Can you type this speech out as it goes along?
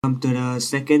welcome to the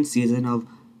second season of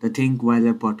the Think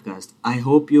Wilder podcast. I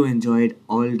hope you enjoyed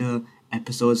all the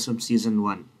episodes from season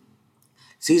 1.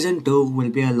 Season 2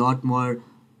 will be a lot more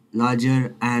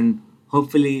larger and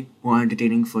hopefully more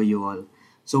entertaining for you all.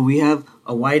 So we have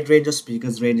a wide range of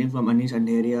speakers ranging from Anish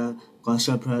Andheria,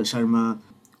 Kaushal Sharma,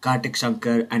 Kartik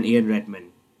Shankar and Ian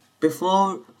Redmond.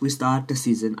 Before we start the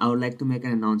season, I would like to make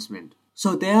an announcement.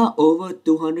 So there are over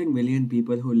 200 million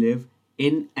people who live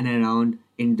in and around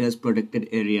India's protected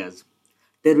areas.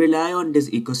 They rely on these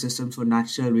ecosystems for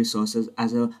natural resources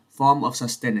as a form of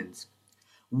sustenance.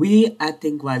 We at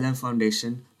Think Wildlife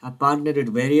Foundation have partnered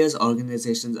with various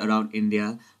organizations around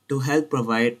India to help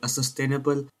provide a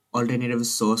sustainable alternative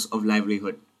source of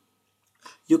livelihood.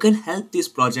 You can help these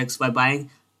projects by buying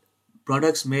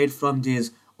products made from these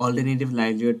alternative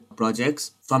livelihood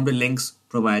projects from the links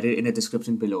provided in the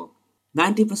description below.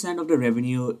 90% of the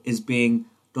revenue is being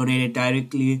donated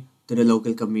directly to the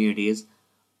local communities,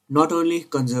 not only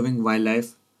conserving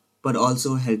wildlife but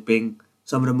also helping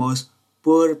some of the most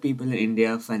poor people in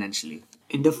India financially.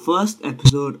 In the first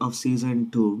episode of season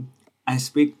 2, I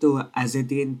speak to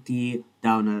Azzedine T.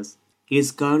 Downers. He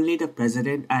is currently the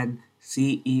president and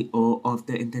CEO of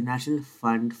the International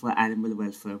Fund for Animal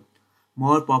Welfare,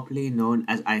 more popularly known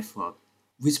as IFAW.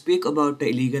 We speak about the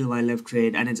illegal wildlife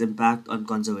trade and its impact on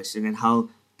conservation and how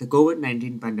the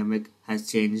COVID-19 pandemic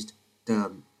has changed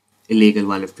the illegal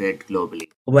wildlife trade globally.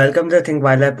 Welcome to the Think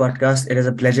Wildlife podcast. It is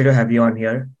a pleasure to have you on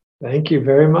here. Thank you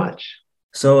very much.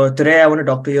 So, today I want to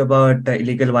talk to you about the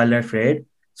illegal wildlife trade.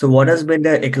 So, what has been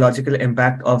the ecological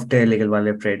impact of the illegal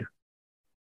wildlife trade?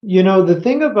 The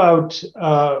thing about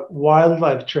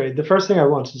wildlife trade, the first thing I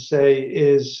want to say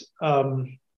is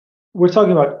we're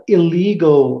talking about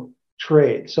illegal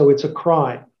trade. So it's a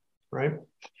crime, right?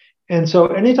 And so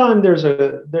anytime there's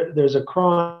a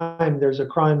crime, there's a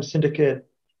crime syndicate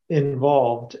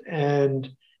involved. And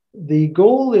the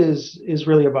goal is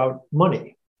really about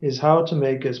money, is how to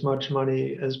make as much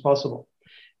money as possible.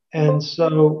 And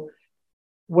so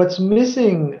what's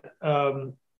missing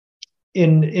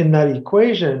in that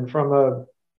equation from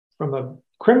a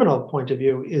criminal point of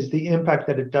view is the impact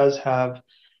that it does have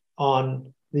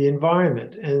on the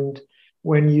environment. And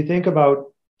when you think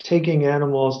about taking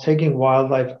animals, taking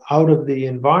wildlife out of the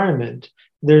environment,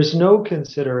 there's no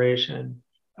consideration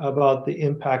about the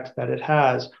impact that it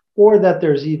has, or that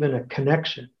there's even a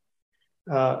connection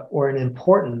or an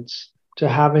importance to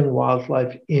having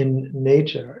wildlife in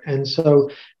nature. And so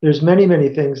there's many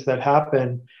things that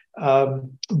happen,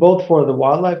 both for the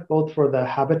wildlife, both for the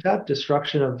habitat,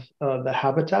 destruction of the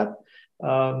habitat,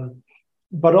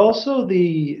 but also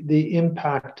the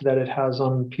impact that it has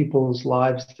on people's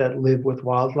lives that live with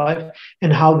wildlife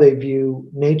and how they view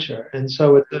nature. And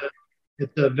so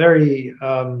it's a very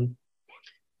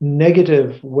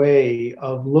negative way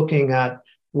of looking at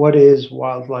what is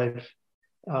wildlife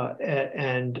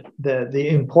and the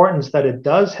importance that it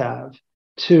does have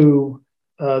to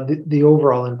the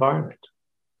overall environment.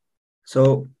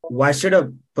 So, why should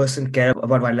a person care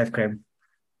about wildlife crime?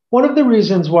 One of the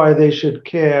reasons why they should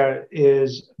care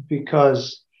is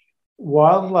because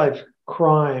wildlife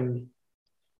crime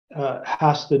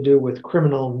has to do with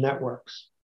criminal networks,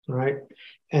 right?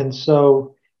 And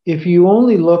so if you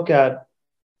only look at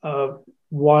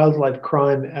wildlife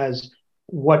crime as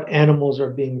what animals are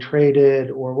being traded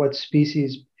or what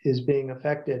species is being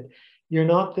affected, you're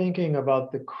not thinking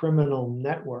about the criminal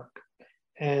network.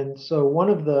 And so one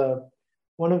of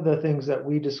the things that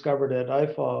we discovered at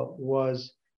IFAW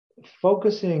was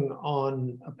focusing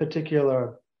on a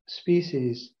particular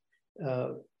species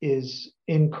is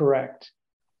incorrect.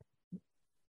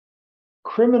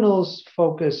 Criminals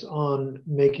focus on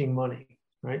making money,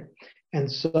 right?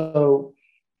 And so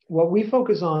what we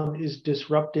focus on is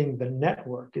disrupting the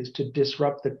network, is to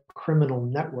disrupt the criminal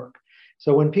network.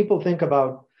 So when people think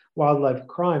about wildlife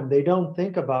crime, they don't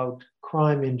think about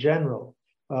crime in general,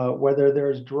 whether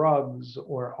there's drugs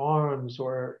or arms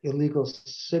or illegal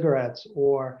cigarettes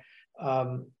or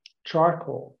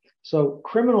charcoal. So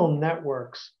criminal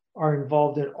networks are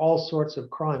involved in all sorts of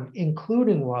crime,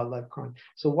 including wildlife crime.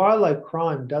 So wildlife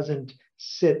crime doesn't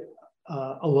sit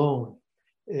alone.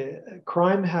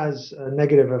 Crime has a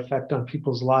negative effect on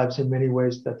people's lives in many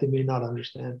ways that they may not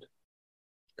understand.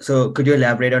 So, could you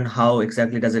elaborate on how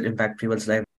exactly does it impact people's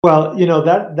life? Well,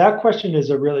 that question is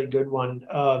a really good one.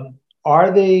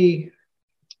 Are they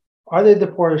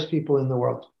the poorest people in the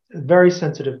world? A very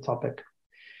sensitive topic.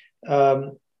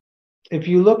 If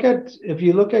you look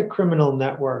at criminal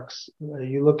networks,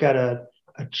 you look at a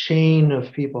chain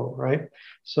of people, right?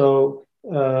 So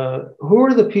who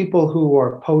are the people who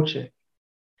are poaching?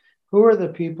 Who are the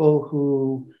people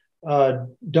who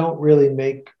don't really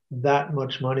make that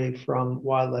much money from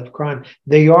wildlife crime.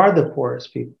 They are the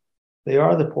poorest people. They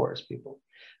are the poorest people.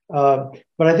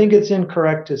 But I think it's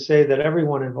incorrect to say that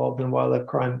everyone involved in wildlife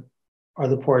crime are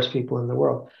the poorest people in the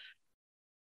world.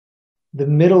 The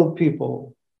middle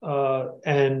people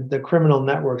and the criminal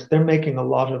networks, they're making a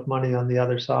lot of money on the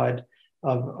other side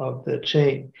of the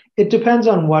chain. It depends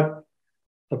on what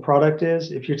the product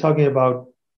is. If you're talking about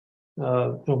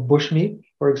bushmeat,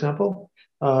 for example,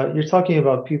 you're talking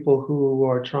about people who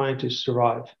are trying to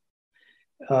survive.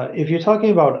 If you're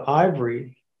talking about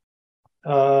ivory,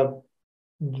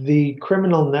 the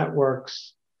criminal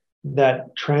networks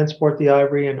that transport the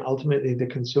ivory and ultimately the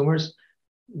consumers,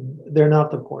 they're not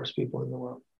the poorest people in the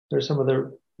world. They're some of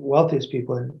the wealthiest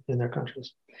people in their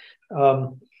countries.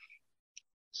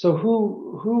 So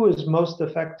who is most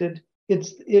affected? It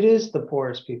is the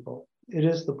poorest people. It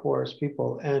is the poorest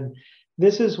people, and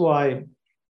this is why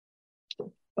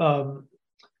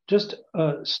just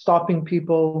stopping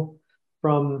people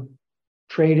from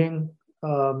trading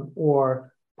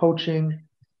or poaching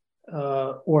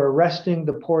or arresting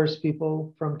the poorest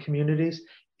people from communities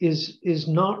is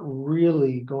not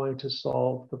really going to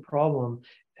solve the problem.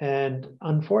 And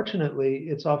unfortunately,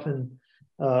 it's often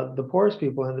the poorest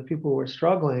people and the people who are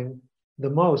struggling the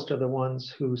most are the ones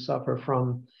who suffer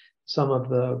from some of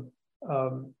the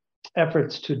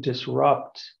efforts to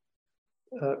disrupt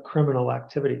criminal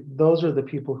activity. Those are the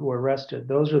people who are arrested.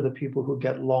 Those are the people who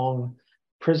get long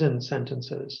prison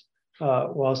sentences,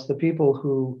 whilst the people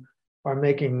who are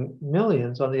making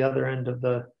millions on the other end of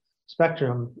the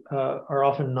spectrum are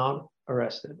often not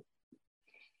arrested.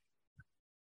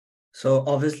 So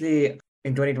obviously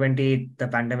in 2020, the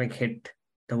pandemic hit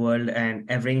the world and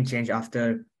everything changed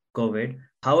after COVID.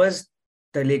 How has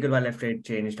the illegal wildlife trade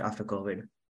changed after COVID?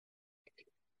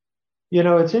 You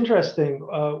know, it's interesting.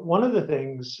 One of the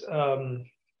things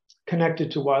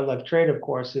connected to wildlife trade, of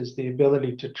course, is the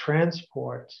ability to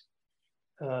transport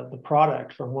the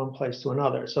product from one place to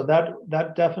another. So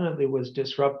that definitely was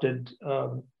disrupted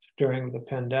during the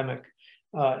pandemic,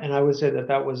 and I would say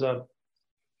that was a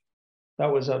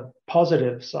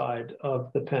positive side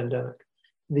of the pandemic.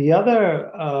 The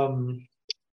other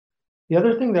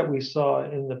thing that we saw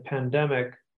in the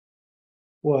pandemic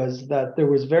was that there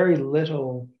was very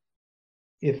little,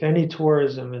 if any,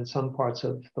 tourism in some parts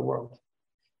of the world.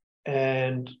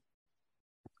 And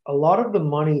a lot of the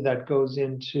money that goes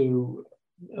into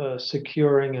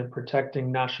securing and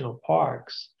protecting national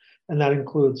parks, and that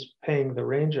includes paying the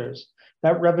rangers,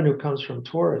 that revenue comes from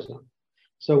tourism.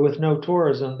 So with no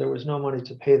tourism, there was no money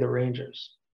to pay the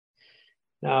rangers.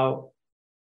 Now,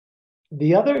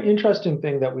 the other interesting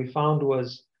thing that we found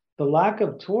was the lack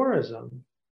of tourism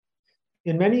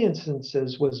in many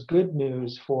instances was good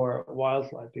news for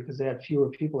wildlife because they had fewer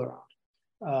people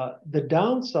around. The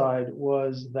downside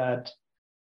was that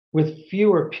with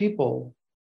fewer people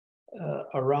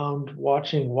around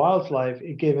watching wildlife,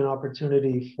 it gave an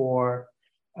opportunity for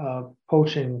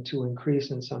poaching to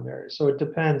increase in some areas. So it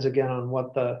depends again on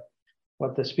what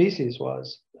the species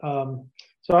was.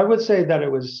 So I would say that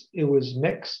it was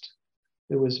mixed.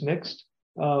 It was mixed.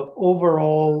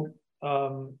 Overall,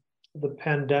 the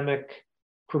pandemic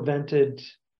prevented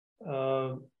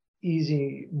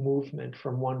easy movement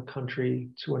from one country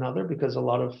to another because a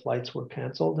lot of flights were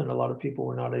canceled and a lot of people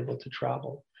were not able to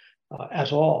travel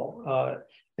at all.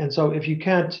 And so if you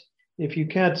can't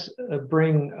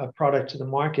bring a product to the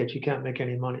market, you can't make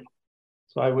any money.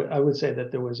 So I would say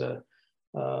that there was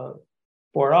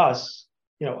for us,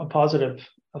 a positive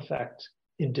effect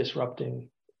in disrupting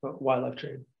wildlife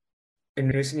trade. In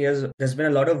recent years, there's been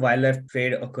a lot of wildlife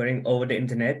trade occurring over the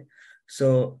internet.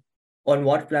 So on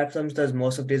what platforms does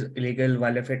most of this illegal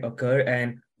wildlife trade occur,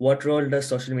 and what role does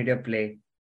social media play?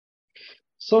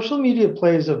 Social media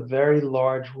plays a very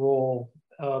large role.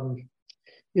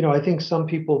 I think some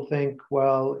people think,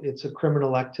 well, it's a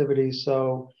criminal activity,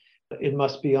 so it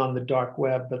must be on the dark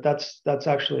web, but that's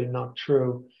actually not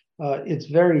true. It's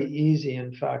very easy,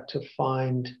 in fact, to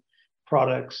find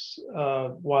products,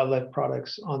 wildlife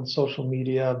products on social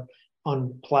media,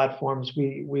 on platforms.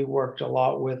 We worked a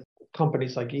lot with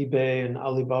companies like eBay and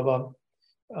Alibaba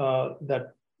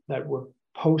that were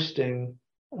posting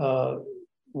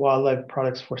wildlife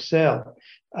products for sale.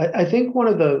 I think one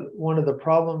of the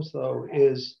problems though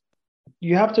is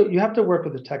you have to work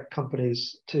with the tech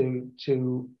companies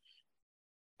to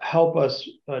help us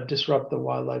disrupt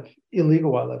the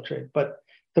illegal wildlife trade. But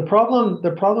the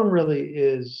problem really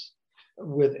is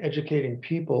with educating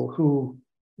people who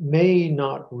may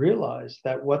not realize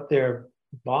that what they're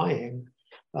buying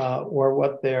or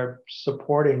what they're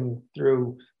supporting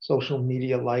through social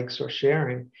media likes or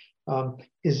sharing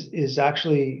is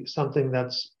actually something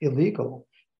that's illegal.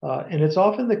 And it's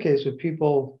often the case with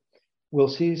people will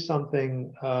see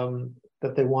something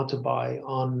that they want to buy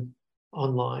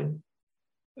online.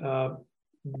 Uh,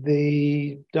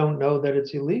 they don't know that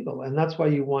it's illegal, and that's why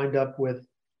you wind up with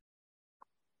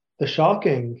the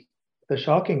shocking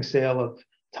sale of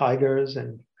tigers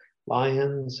and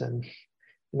lions and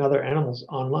other animals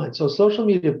online. So social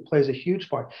media plays a huge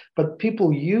part, but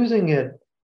people using it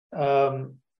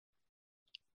um,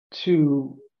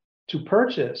 to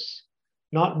purchase,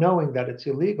 not knowing that it's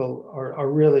illegal, are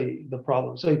really the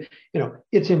problem. So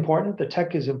it's important. The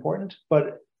tech is important,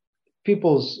 but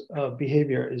people's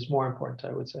behavior is more important,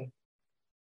 I would say.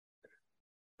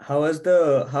 How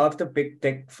have the big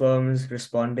tech firms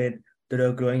responded to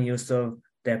the growing use of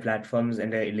their platforms in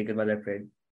the illegal wildlife trade?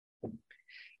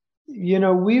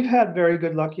 We've had very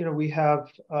good luck. We have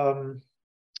a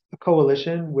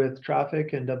coalition with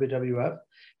Traffic and WWF,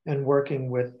 and working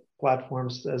with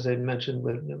platforms, as I mentioned,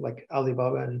 with like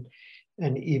Alibaba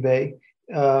and eBay.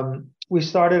 We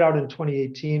started out in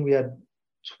 2018. We had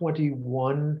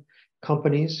 21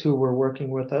 companies who were working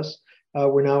with us.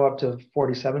 We're now up to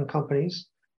 47 companies,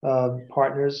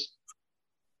 partners,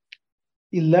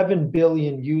 11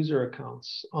 billion user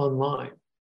accounts online,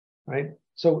 right?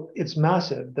 So it's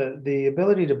massive. The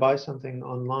ability to buy something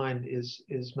online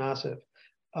is massive.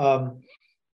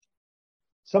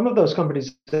 Some of those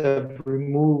companies have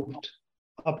removed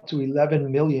up to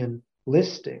 11 million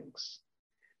listings.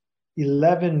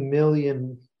 11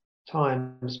 million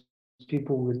times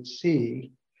people would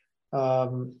see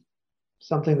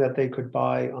something that they could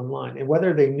buy online, and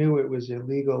whether they knew it was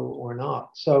illegal or not.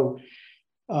 So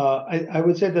I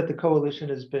would say that the coalition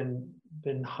has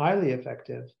been highly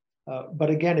effective. But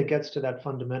again, it gets to that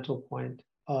fundamental point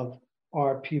of,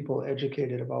 are people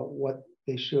educated about what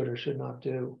they should or should not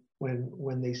do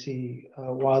when they see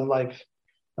wildlife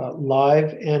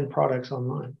live and products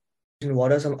online? And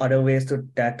what are some other ways to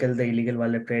tackle the illegal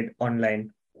wildlife trade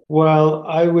online? Well,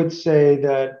 I would say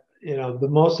that the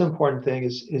most important thing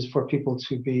is for people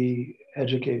to be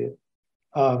educated.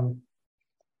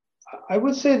 I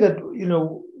would say that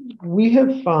we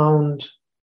have found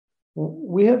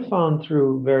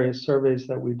through various surveys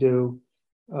that we do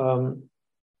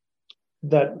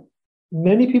that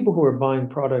many people who are buying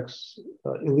products,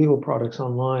 illegal products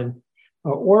online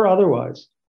or otherwise,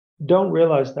 don't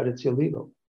realize that it's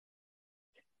illegal.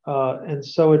 And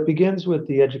so it begins with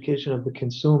the education of the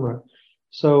consumer.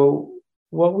 So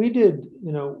what we did,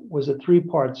 was a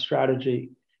three-part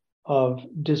strategy of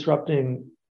disrupting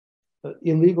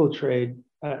illegal trade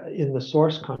in the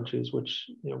source countries, which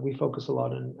we focus a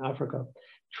lot in Africa,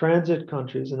 transit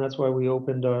countries, and that's why we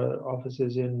opened our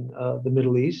offices in the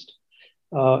Middle East,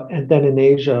 and then in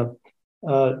Asia,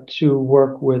 to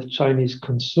work with Chinese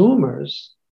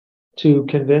consumers to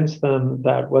convince them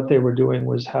that what they were doing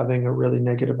was having a really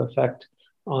negative effect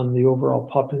on the overall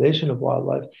population of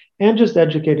wildlife, and just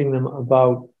educating them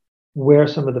about where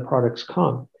some of the products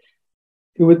come.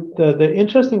 The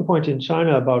interesting point in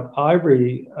China about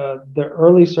ivory, the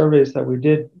early surveys that we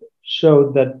did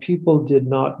showed that people did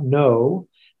not know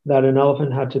that an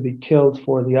elephant had to be killed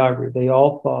for the ivory. They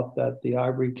all thought that the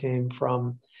ivory came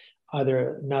from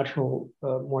either natural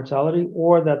mortality,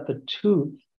 or that the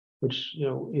tooth, which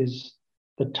is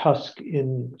the tusk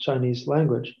in Chinese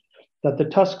language, that the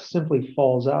tusk simply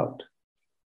falls out.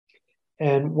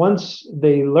 And once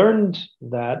they learned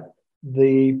that,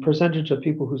 the percentage of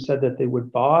people who said that they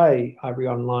would buy ivory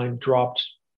online dropped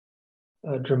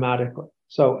dramatically.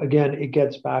 So again, it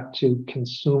gets back to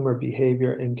consumer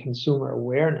behavior and consumer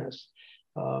awareness,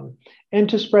 and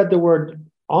to spread the word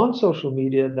on social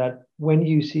media that when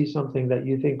you see something that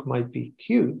you think might be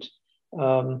cute,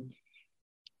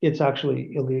 it's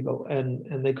actually illegal,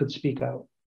 and they could speak out.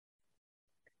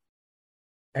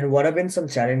 And what have been some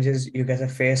challenges you guys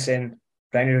have faced in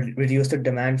trying to reduce the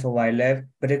demand for wildlife,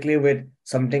 particularly with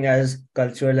something as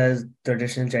cultural as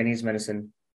traditional Chinese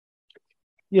medicine?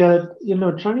 Yeah,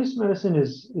 Chinese medicine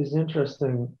is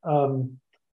interesting.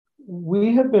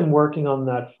 We have been working on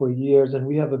that for years, and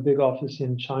we have a big office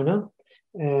in China,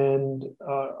 and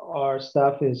our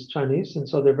staff is Chinese, and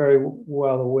so they're very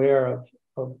well aware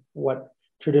of what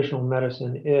traditional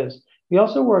medicine is. We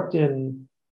also worked in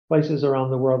places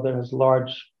around the world that has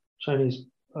large Chinese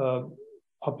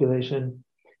population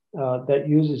that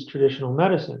uses traditional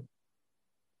medicine.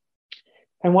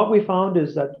 And what we found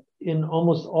is that in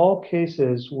almost all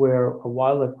cases where a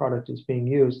wildlife product is being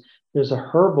used, there's a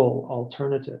herbal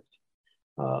alternative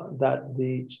that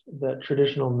the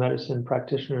traditional medicine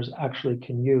practitioners actually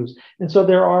can use. And so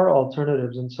there are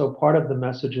alternatives. And so part of the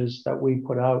messages that we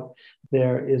put out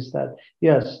there is that,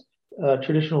 yes,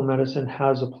 traditional medicine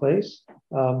has a place,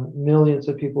 Millions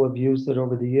of people have used it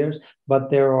over the years, but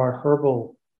there are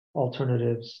herbal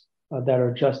alternatives that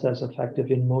are just as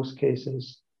effective in most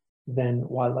cases than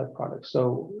wildlife products.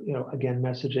 So, again,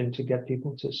 messaging to get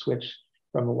people to switch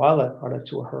from a wildlife product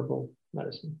to a herbal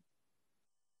medicine.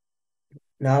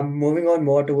 Now, moving on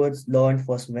more towards law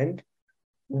enforcement,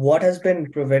 what has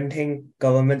been preventing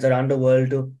governments around the world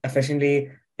to efficiently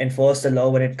enforce the law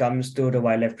when it comes to the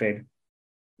wildlife trade?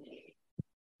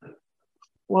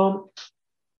 Well,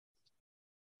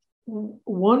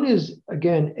 one is,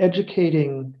 again,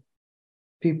 educating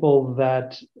people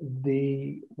that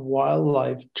the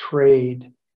wildlife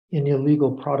trade in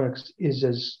illegal products is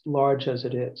as large as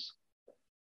it is.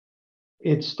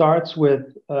 It starts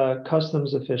with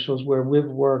customs officials, where we've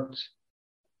worked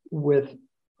with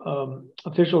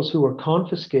officials who are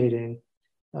confiscating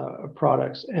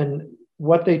products. And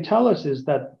what they tell us is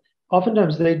that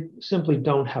oftentimes they simply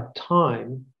don't have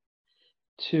time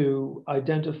to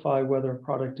identify whether a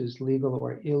product is legal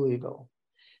or illegal.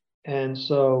 And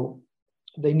so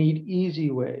they need easy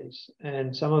ways.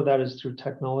 And some of that is through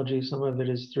technology, some of it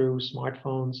is through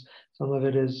smartphones, some of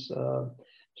it is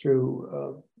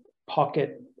through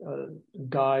pocket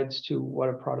guides to what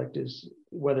a product is,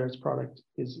 whether its product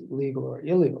is legal or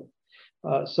illegal.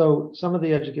 So some of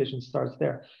the education starts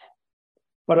there.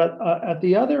 But at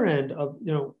the other end of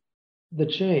the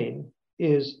chain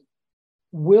is,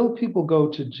 will people go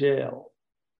to jail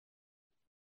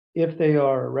if they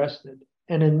are arrested?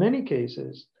 And in many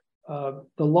cases, the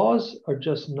laws are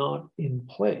just not in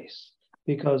place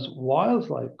because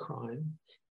wildlife crime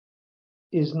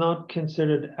is not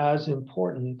considered as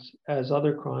important as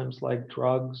other crimes like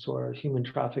drugs or human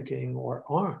trafficking or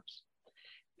arms.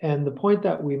 And the point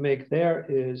that we make there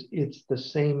is it's the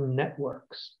same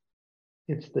networks.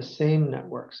 It's the same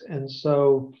networks. And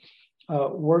so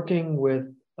working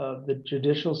with the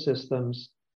judicial systems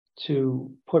to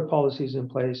put policies in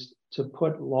place, to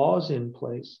put laws in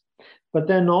place. But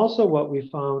then also what we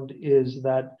found is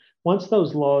that once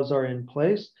those laws are in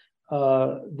place,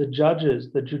 the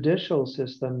judges, the judicial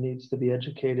system needs to be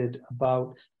educated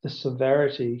about the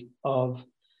severity of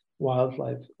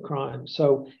wildlife crime.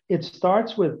 So it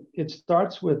starts with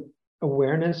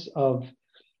awareness of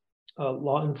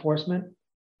law enforcement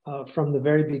from the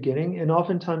very beginning. And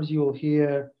oftentimes you will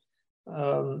hear,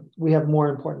 we have more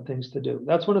important things to do.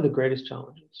 That's one of the greatest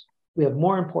challenges. We have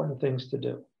more important things to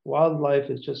do. Wildlife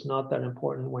is just not that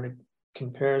important when it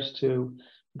compares to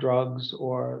drugs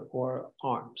or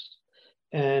arms.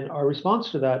 And our response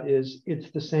to that is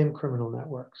it's the same criminal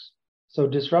networks. So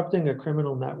disrupting a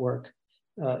criminal network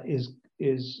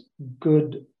is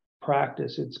good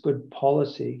practice. It's good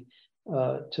policy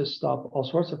to stop all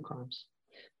sorts of crimes.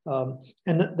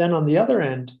 And then on the other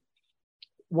end,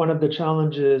 one of the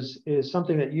challenges is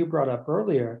something that you brought up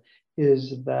earlier,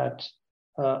 is that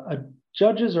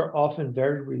judges are often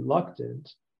very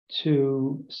reluctant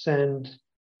to send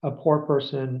a poor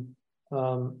person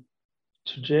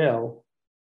to jail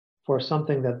for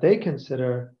something that they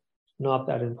consider not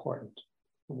that important,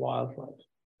 wildlife.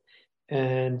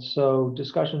 And so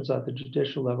discussions at the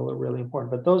judicial level are really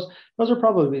important. But those are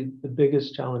probably the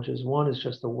biggest challenges. One is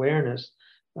just awareness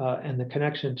and the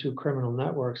connection to criminal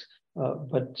networks.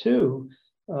 But two,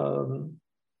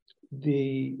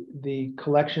 the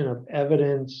collection of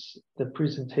evidence, the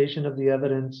presentation of the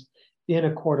evidence in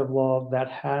a court of law that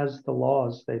has the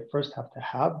laws. They first have to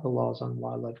have the laws on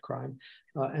wildlife crime,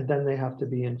 and then they have to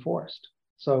be enforced.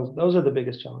 So those are the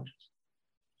biggest challenges.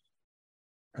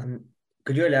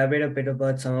 Could you elaborate a bit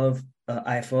about some of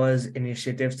IFAW's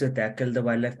initiatives to tackle the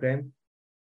wildlife crime?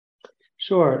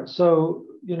 Sure. So,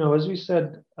 as we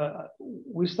said,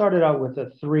 we started out with a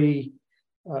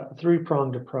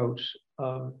three-pronged approach,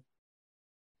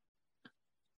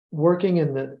 working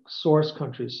in the source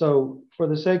countries. So for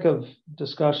the sake of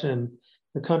discussion,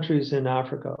 the countries in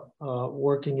Africa,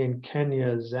 working in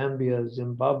Kenya, Zambia,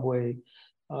 Zimbabwe,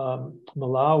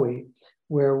 Malawi,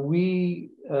 where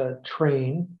we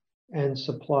train and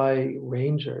supply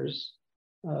rangers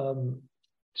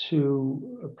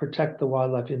to protect the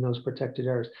wildlife in those protected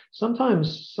areas.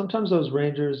 Sometimes those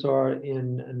rangers are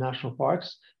in national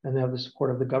parks and they have the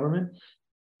support of the government,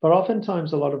 but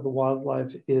oftentimes a lot of the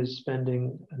wildlife is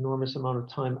spending enormous amount of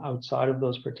time outside of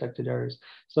those protected areas.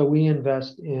 So we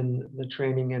invest in the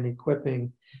training and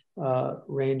equipping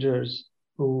rangers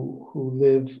who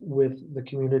live with the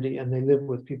community, and they live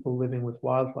with people living with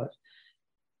wildlife.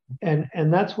 And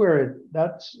that's where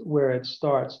it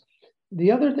starts.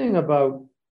 The other thing about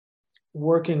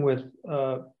working with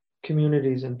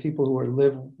communities and people who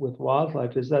live with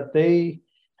wildlife is that they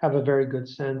have a very good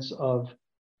sense of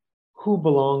who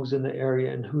belongs in the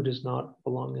area and who does not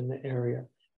belong in the area.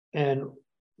 And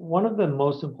one of the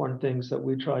most important things that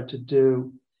we try to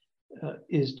do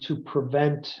is to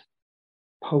prevent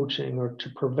poaching, or to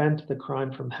prevent the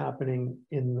crime from happening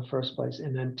in the first place,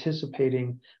 and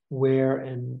anticipating where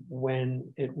and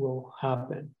when it will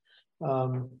happen,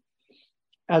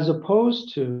 as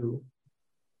opposed to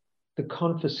the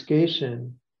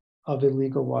confiscation of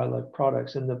illegal wildlife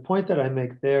products. And the point that I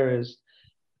make there is,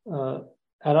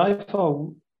 at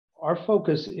IFAW, our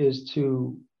focus is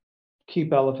to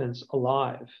keep elephants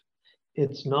alive.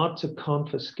 It's not to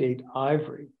confiscate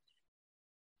ivory.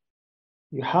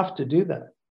 You have to do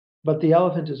that, but the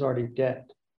elephant is already dead.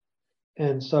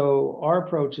 And so our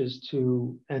approach is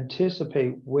to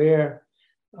anticipate where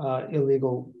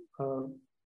illegal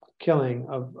killing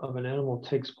of an animal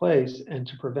takes place, and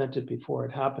to prevent it before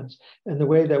it happens. And the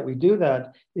way that we do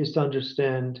that is to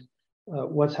understand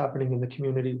what's happening in the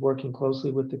community, working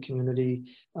closely with the community,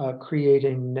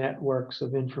 creating networks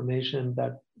of information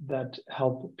that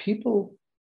help people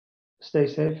stay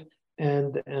safe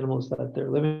and the animals that they're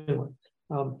living with.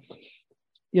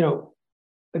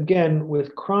 Again,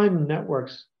 with crime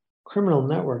networks, criminal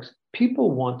networks,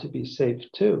 people want to be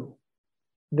safe too.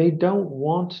 They don't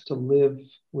want to live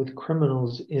with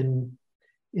criminals in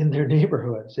their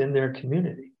neighborhoods, in their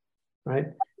community, right?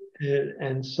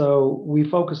 And so we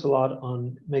focus a lot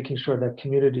on making sure that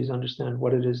communities understand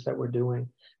what it is that we're doing.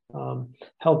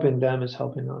 Helping them is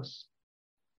helping us.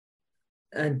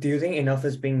 And do you think enough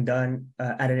is being done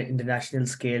at an international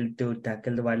scale to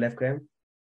tackle the wildlife crime?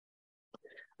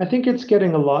 I think it's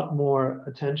getting a lot more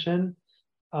attention.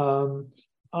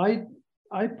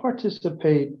 I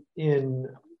participate in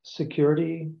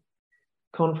security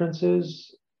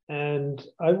conferences, and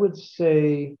I would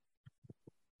say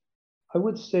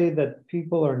that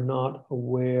people are not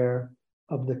aware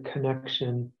of the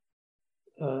connection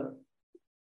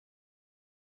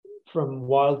from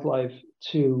wildlife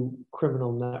to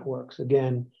criminal networks.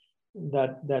 Again,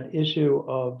 that issue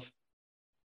of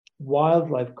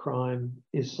wildlife crime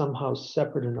is somehow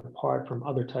separate and apart from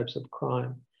other types of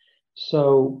crime.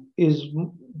 So is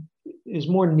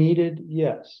more needed?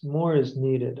 Yes, more is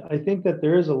needed. I think that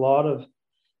there is a lot of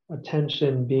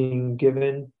attention being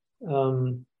given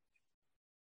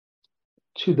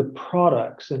to the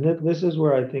products, and this is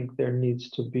where I think there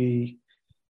needs to be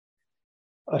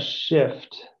a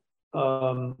shift.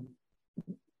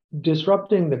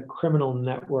 Disrupting the criminal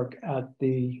network at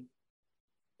the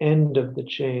end of the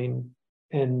chain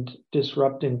and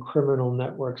disrupting criminal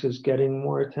networks is getting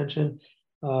more attention,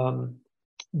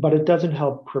 but it doesn't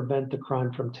help prevent the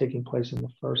crime from taking place in the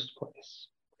first place.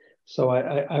 So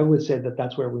I would say that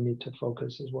that's where we need to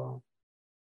focus as well.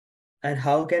 And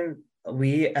how can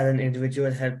we as an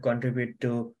individual help contribute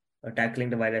to tackling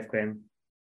the wildlife crime?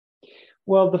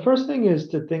 Well, the first thing is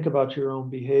to think about your own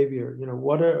behavior.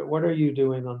 What are you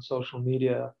doing on social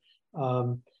media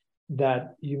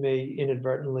that you may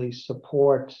inadvertently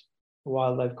support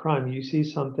wildlife crime? You see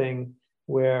something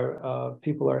where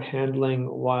people are handling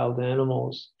wild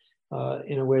animals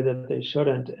in a way that they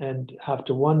shouldn't, and have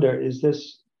to wonder, is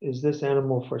this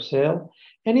animal for sale?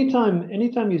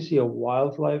 Anytime you see a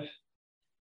wildlife,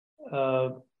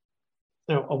 a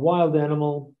wild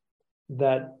animal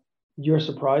that you're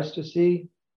surprised to see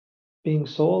being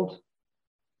sold,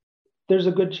 there's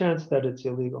a good chance that it's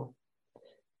illegal.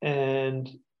 And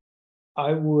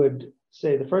I would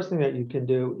say the first thing that you can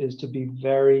do is to be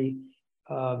very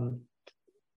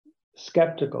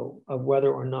skeptical of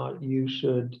whether or not you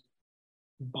should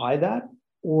buy that,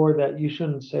 or that you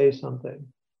shouldn't say something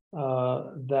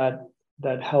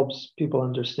that helps people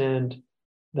understand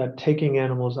that taking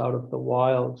animals out of the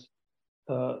wild,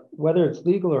 whether it's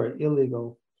legal or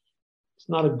illegal, it's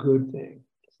not a good thing.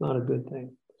 It's not a good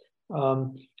thing.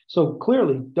 So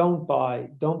clearly, don't buy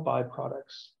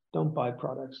products. Don't buy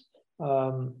products.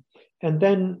 And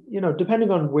then, depending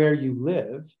on where you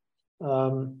live,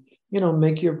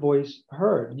 make your voice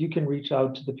heard. You can reach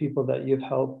out to the people that you've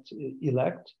helped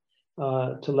elect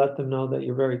to let them know that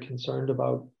you're very concerned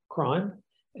about crime.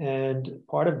 And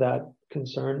part of that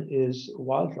concern is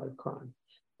wildlife crime.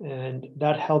 And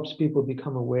that helps people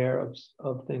become aware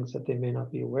of things that they may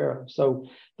not be aware of. So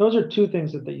those are two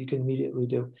things that you can immediately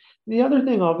do. The other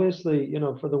thing, obviously,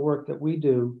 for the work that we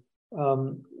do,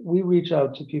 we reach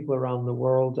out to people around the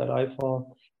world at IFAW,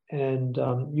 and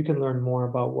you can learn more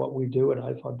about what we do at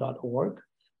ifaw.org,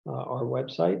 our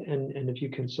website. And if you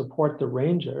can support the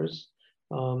rangers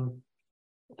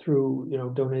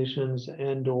through donations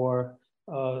and or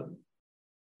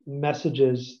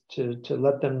messages to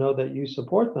let them know that you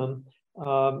support them,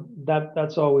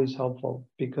 that's always helpful,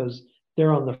 because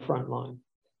they're on the front line,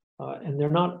 and they're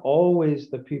not always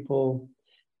the people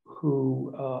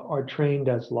who are trained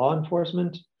as law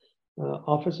enforcement,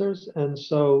 officers. And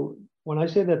so when I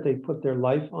say that they put their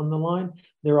life on the line,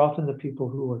 they're often the people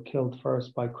who are killed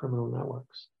first by criminal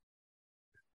networks.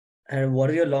 And what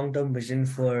is your long-term vision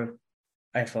for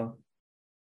IFAW?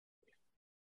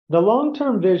 The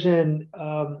long-term vision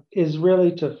is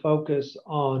really to focus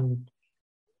on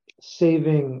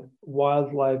saving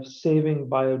wildlife, saving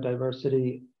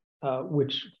biodiversity,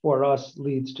 which for us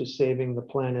leads to saving the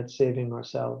planet, saving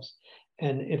ourselves.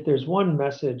 And if there's one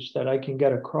message that I can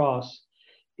get across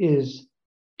is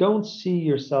don't see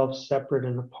yourself separate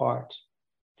and apart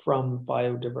from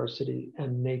biodiversity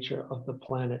and nature of the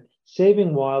planet.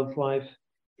 Saving wildlife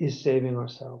is saving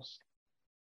ourselves.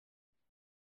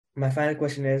 My final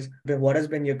question is, what has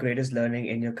been your greatest learning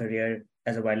in your career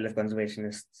as a wildlife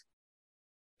conservationist?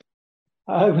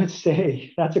 I would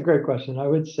say that's a great question. I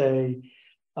would say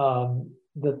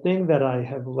the thing that I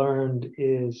have learned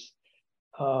is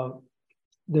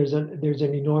there's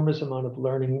an enormous amount of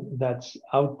learning that's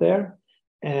out there,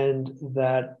 and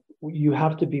that you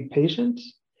have to be patient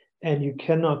and you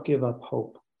cannot give up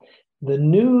hope. The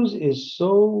news is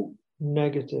so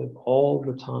negative all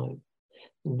the time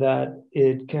that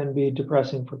it can be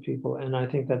depressing for people, and I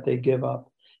think that they give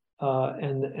up.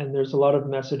 And there's a lot of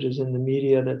messages in the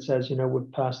media that says,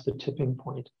 we've passed the tipping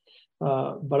point.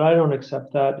 But I don't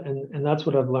accept that, and that's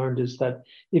what I've learned is that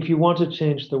if you want to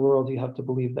change the world, you have to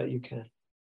believe that you can.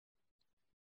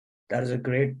 That is a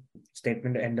great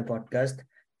statement to end the podcast.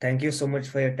 Thank you so much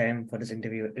for your time for this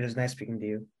interview. It was nice speaking to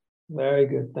you. Very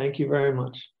good. Thank you very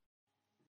much.